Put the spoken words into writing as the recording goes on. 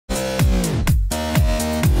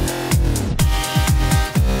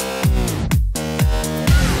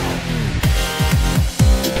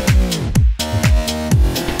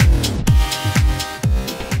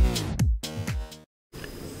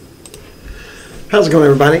How's it going,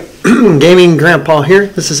 everybody? Gaming Grandpa here.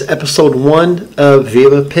 This is episode 1 of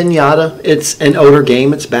Viva Pinata. It's an older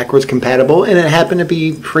game. It's backwards compatible, and it happened to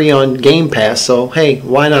be free on Game Pass, so hey,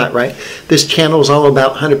 why not, right? This channel is all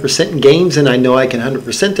about 100% games, and I know I can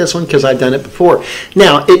 100% this one because I've done it before.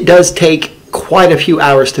 Now, it does take quite a few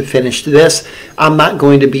hours to finish this. I'm not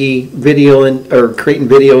going to be videoing or creating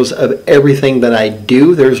videos of everything that I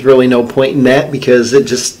do. There's really no point in that because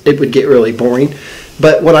it would get really boring.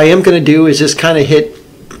 But what I am going to do is just kind of hit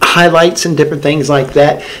highlights and different things like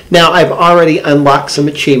that. Now, I've already unlocked some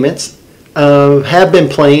achievements. Have been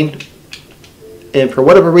playing, and for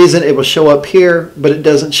whatever reason, it will show up here, but it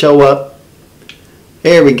doesn't show up.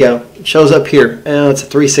 There we go. It shows up here. It's a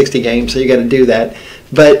 360 game, so you got to do that.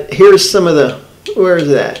 But here's some of the. Where is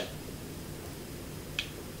that?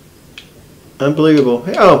 Unbelievable.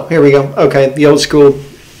 Oh, here we go. Okay, the old school.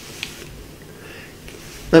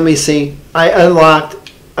 Let me see.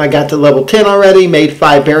 I got to level 10 already, made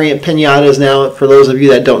 5 variant pinatas now. For those of you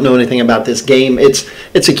that don't know anything about this game, it's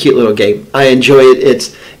a cute little game. I enjoy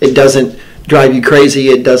it. It doesn't drive you crazy.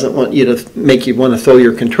 It doesn't want you to make you want to throw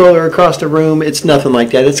your controller across the room. It's nothing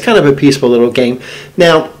like that. It's kind of a peaceful little game.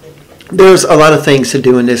 Now, there's a lot of things to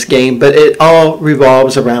do in this game, but it all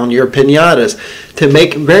revolves around your pinatas. To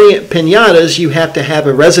make variant pinatas, you have to have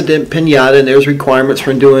a resident pinata, and there's requirements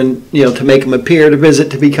for doing, to make them appear, to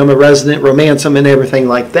visit, to become a resident, romance them, and everything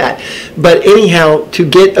like that. But anyhow, to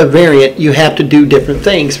get a variant, you have to do different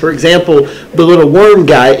things. For example, the little worm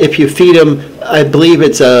guy, if you feed him, I believe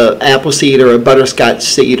it's a apple seed or a butterscotch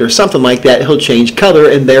seed or something like that, he'll change color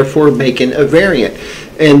and therefore making a variant.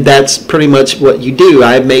 And that's pretty much what you do.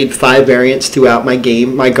 I've made 5 variants throughout my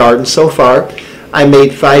game, my garden so far. I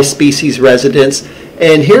made 5 species residents.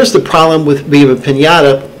 And here's the problem with Viva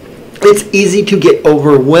Pinata. It's easy to get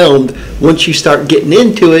overwhelmed once you start getting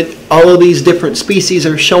into it. All of these different species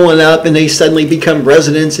are showing up and they suddenly become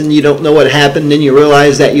residents and you don't know what happened. Then you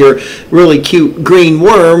realize that your really cute green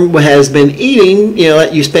worm has been eating,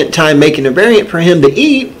 that you spent time making a variant for him to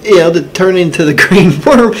eat, to turn into the green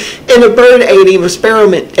worm, and a bird ate him, a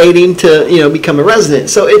sparrow ate him to, become a resident.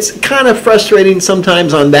 So it's kind of frustrating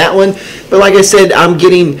sometimes on that one. But like I said, I'm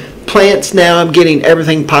getting plants now. I'm getting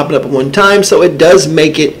everything popping up at one time. So it does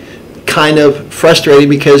make it kind of frustrating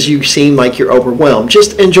because you seem like you're overwhelmed.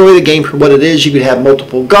 Just enjoy the game for what it is. You could have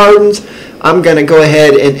multiple gardens. I'm going to go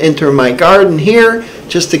ahead and enter my garden here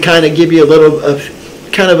just to kind of give you a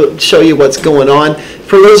little show you what's going on.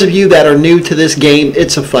 For those of you that are new to this game,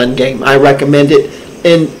 it's a fun game. I recommend it.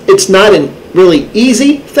 And it's not a really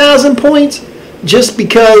easy 1,000 points just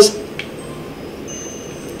because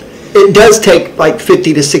it does take like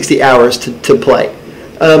 50 to 60 hours to play.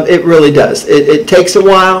 It really does. It takes a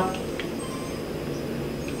while.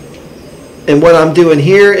 And what I'm doing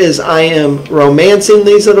here is I am romancing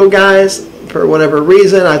these little guys. For whatever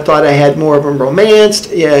reason, I thought I had more of them romanced.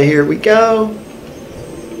 Yeah, here we go.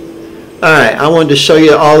 Alright, I wanted to show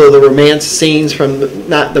you all of the romance scenes from,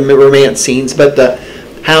 not the romance scenes, but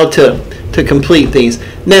how to complete these.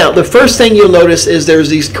 Now, the first thing you'll notice is there's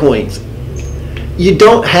these coins. You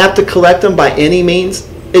don't have to collect them by any means.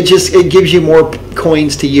 It gives you more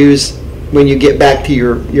coins to use when you get back to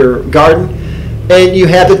your garden. And you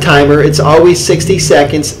have the timer. It's always 60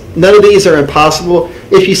 seconds. None of these are impossible.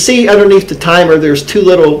 If you see underneath the timer, there's 2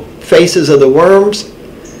 little faces of the worms.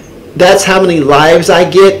 That's how many lives I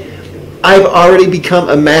get. I've already become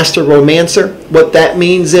a master romancer. What that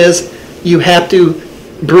means is you have to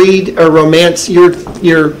breed or romance your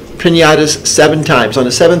pinatas 7 times. On the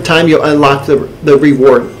 7th time, you'll unlock the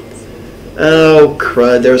reward. Oh,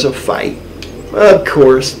 crud. There's a fight. Of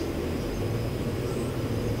course.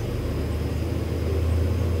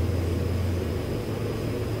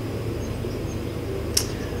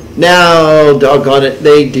 Now, doggone it,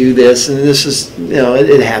 they do this, and this is,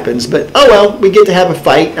 it happens. But, oh well, we get to have a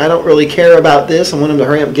fight. I don't really care about this. I want him to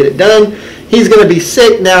hurry up and get it done. He's going to be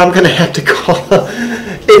sick. Now I'm going to have to call.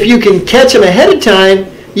 If you can catch him ahead of time,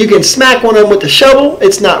 you can smack one of them with the shovel.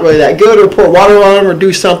 It's not really that good, or pour water on him, or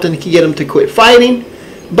do something to get him to quit fighting.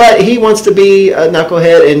 But he wants to be a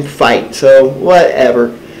knucklehead and fight, so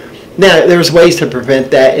whatever. Now, there's ways to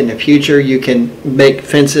prevent that in the future. You can make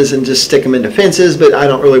fences and just stick them into fences, but I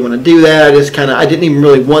don't really want to do that. I didn't even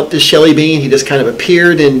really want this Shelly Bean. He just kind of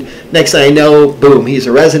appeared, and next thing I know, boom, he's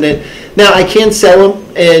a resident. Now, I can sell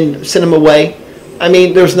him and send him away. I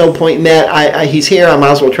mean, there's no point in that. He's here. I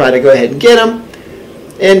might as well try to go ahead and get him.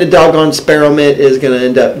 And the doggone sparrowmint is going to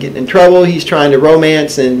end up getting in trouble. He's trying to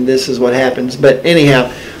romance, and this is what happens. But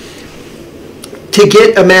anyhow, to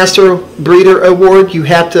get a Master Breeder Award, you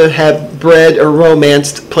have to have bred or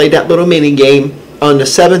romanced, played that little mini game on the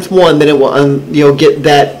 7th one, then it will you'll get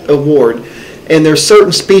that award. And there's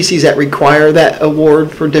certain species that require that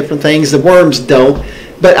award for different things. The worms don't.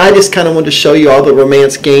 But I just kind of wanted to show you all the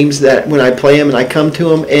romance games that when I play them and I come to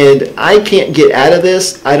them, and I can't get out of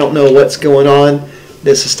this. I don't know what's going on.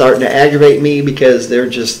 This is starting to aggravate me because they're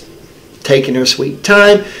just taking their sweet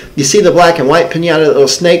time. You see the black and white pinata, little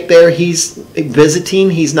snake there. He's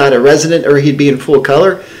visiting. He's not a resident, or he'd be in full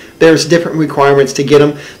color. There's different requirements to get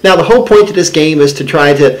them. Now, the whole point of this game is to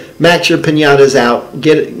try to max your pinatas out,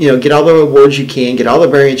 get all the rewards you can, get all the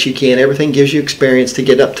variants you can. Everything gives you experience to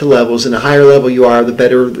get up to levels. And the higher level you are, the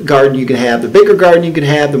better garden you can have, the bigger garden you can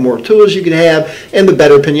have, the more tools you can have, and the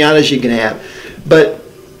better pinatas you can have. But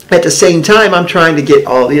at the same time, I'm trying to get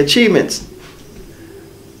all the achievements.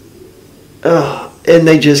 And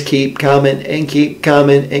they just keep coming and keep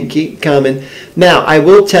coming and keep coming. Now, I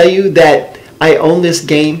will tell you that I own this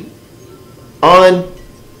game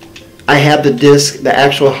I have the disc, the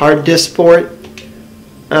actual hard disc for it.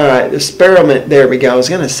 Alright, the experiment, there we go. I was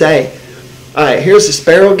going to say, alright, here's the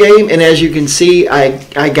Sparrow game, and as you can see,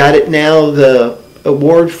 I got it now, the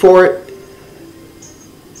award for it.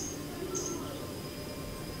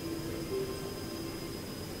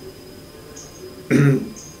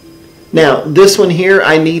 Now, this one here,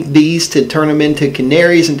 I need these to turn them into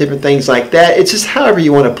canaries and different things like that. It's just however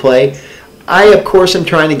you want to play. I, of course, am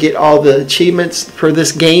trying to get all the achievements for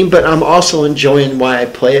this game, but I'm also enjoying why I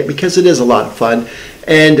play it because it is a lot of fun.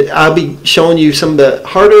 And I'll be showing you some of the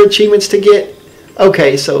harder achievements to get.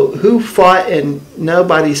 Okay, so who fought and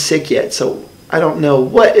nobody's sick yet, so I don't know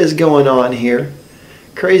what is going on here.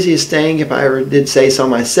 Craziest thing, if I ever did say so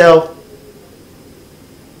myself.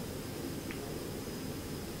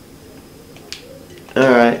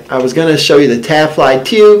 Alright, I was going to show you the Taffly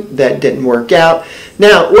too. That didn't work out.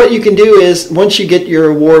 Now, what you can do is, once you get your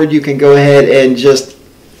award, you can go ahead and just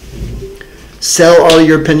sell all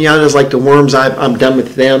your pinatas like the worms. I'm done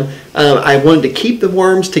with them. I wanted to keep the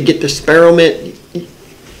worms to get the experiment.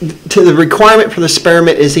 The requirement for the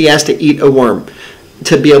experiment is he has to eat a worm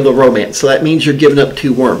to be able to romance. So that means you're giving up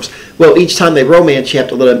 2 worms. Well, each time they romance, you have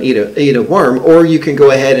to let them eat a worm, or you can go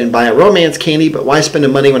ahead and buy a romance candy, but why spend the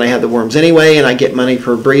money when I have the worms anyway, and I get money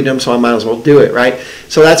for breeding them, so I might as well do it, right?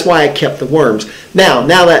 So that's why I kept the worms. Now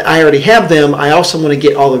that I already have them, I also want to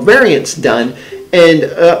get all the variants done, and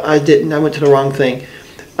I went to the wrong thing.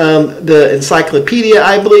 The encyclopedia,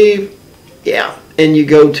 I believe, yeah, and you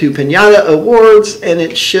go to Pinata Awards, and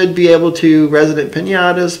it should be able to Resident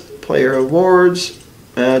Pinatas, Player Awards.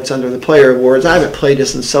 It's under the Player Awards. I haven't played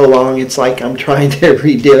this in so long, it's like I'm trying to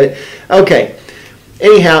redo it. Okay,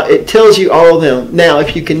 anyhow, it tells you all of them. Now,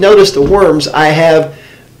 if you can notice the worms, I have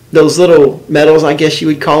those little medals, I guess you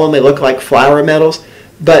would call them. They look like flower medals.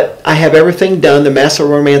 But I have everything done. The Master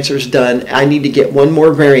Romancer's done. I need to get one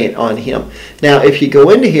more variant on him. Now, if you go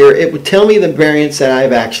into here, it would tell me the variants that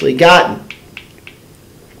I've actually gotten.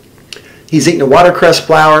 He's eating a watercress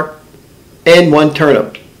flower and 1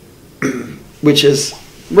 turnip, which is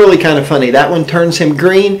really kind of funny. That one turns him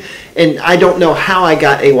green, and I don't know how I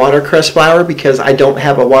got a watercress flower because I don't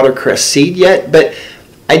have a watercress seed yet, but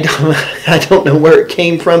I don't know where it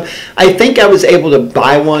came from. I think I was able to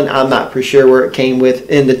buy one. I'm not for sure where it came with.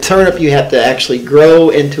 In the turnip, you have to actually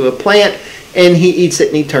grow into a plant, and he eats it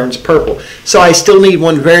and he turns purple. So I still need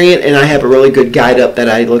one variant, and I have a really good guide up that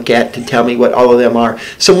I look at to tell me what all of them are.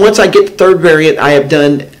 So once I get the 3rd variant, I have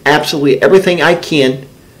done absolutely everything I can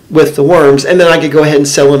with the worms, and then I could go ahead and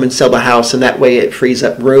sell them and sell the house, and that way it frees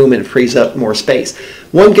up room and frees up more space.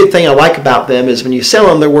 One good thing I like about them is when you sell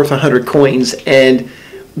them, they're worth 100 coins, and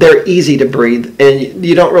they're easy to breed, and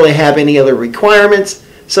you don't really have any other requirements,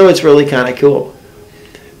 so it's really kind of cool.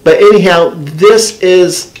 But anyhow, this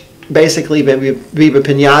is basically Viva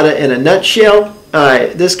Pinata in a nutshell.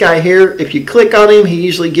 Alright, this guy here, if you click on him, he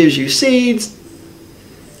usually gives you seeds,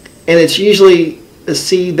 and it's usually a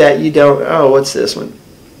seed that you don't, oh, what's this one?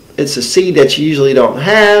 It's a seed that you usually don't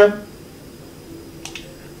have.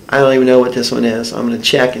 I don't even know what this one is. I'm going to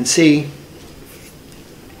check and see.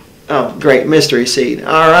 Oh, great, mystery seed.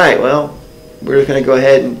 All right, well, we're just going to go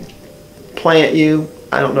ahead and plant you.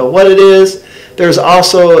 I don't know what it is. There's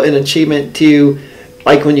also an achievement to,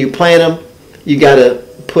 like when you plant them, you got to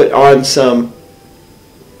put on some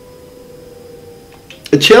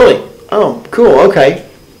chili. Oh, cool, okay.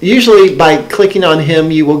 Usually by clicking on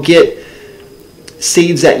him, you will get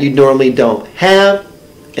seeds that you normally don't have,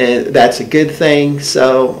 and that's a good thing.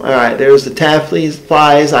 So, alright, there's the tafflies,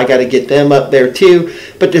 flies. I got to get them up there too.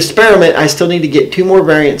 But the experiment, I still need to get 2 more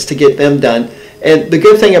variants to get them done. And the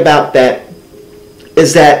good thing about that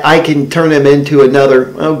is that I can turn them into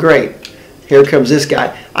another, oh great, here comes this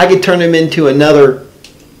guy. I can turn him into another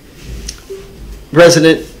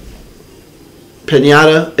Resident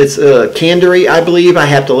pinata. It's a candery, I believe. I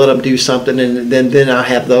have to let them do something, and then I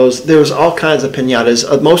have those. There's all kinds of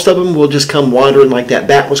pinatas. Most of them will just come wandering, like that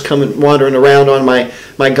bat was coming wandering around on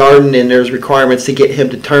my garden, and there's requirements to get him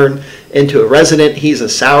to turn into a resident. He's a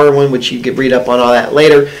sour one, which you can read up on all that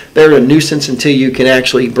later. They're a nuisance until you can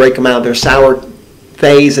actually break them out of their sour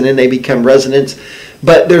phase, and then they become residents.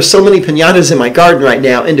 But there's so many pinatas in my garden right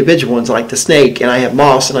now, individual ones like the snake, and I have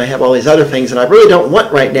moss, and I have all these other things that I really don't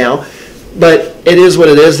want right now. But it is what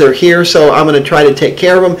it is. They're here, so I'm going to try to take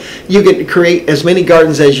care of them. You can create as many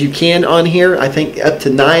gardens as you can on here. I think up to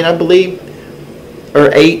 9, I believe, or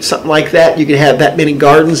 8, something like that. You can have that many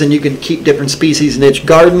gardens, and you can keep different species in each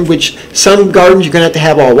garden, which some gardens you're going to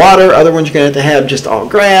have all water, other ones you're going to have just all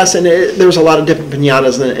grass, and there's a lot of different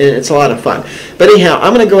pinatas, and it's a lot of fun. But anyhow,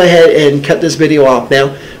 I'm going to go ahead and cut this video off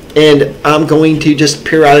now, and I'm going to just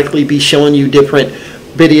periodically be showing you different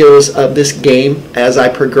videos of this game as I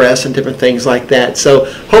progress and different things like that. So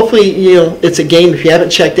hopefully, you know, it's a game, if you haven't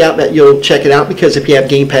checked out, that you'll check it out, because if you have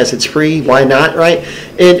Game Pass, it's free. Why not, right?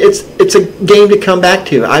 And it's a game to come back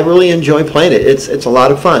to. I really enjoy playing it. It's a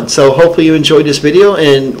lot of fun. So hopefully you enjoyed this video,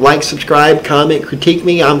 and like, subscribe, comment, critique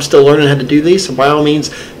me. I'm still learning how to do these, so by all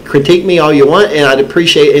means critique me all you want, and I'd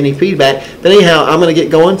appreciate any feedback. But anyhow, I'm going to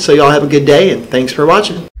get going, so y'all have a good day, and thanks for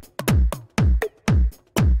watching.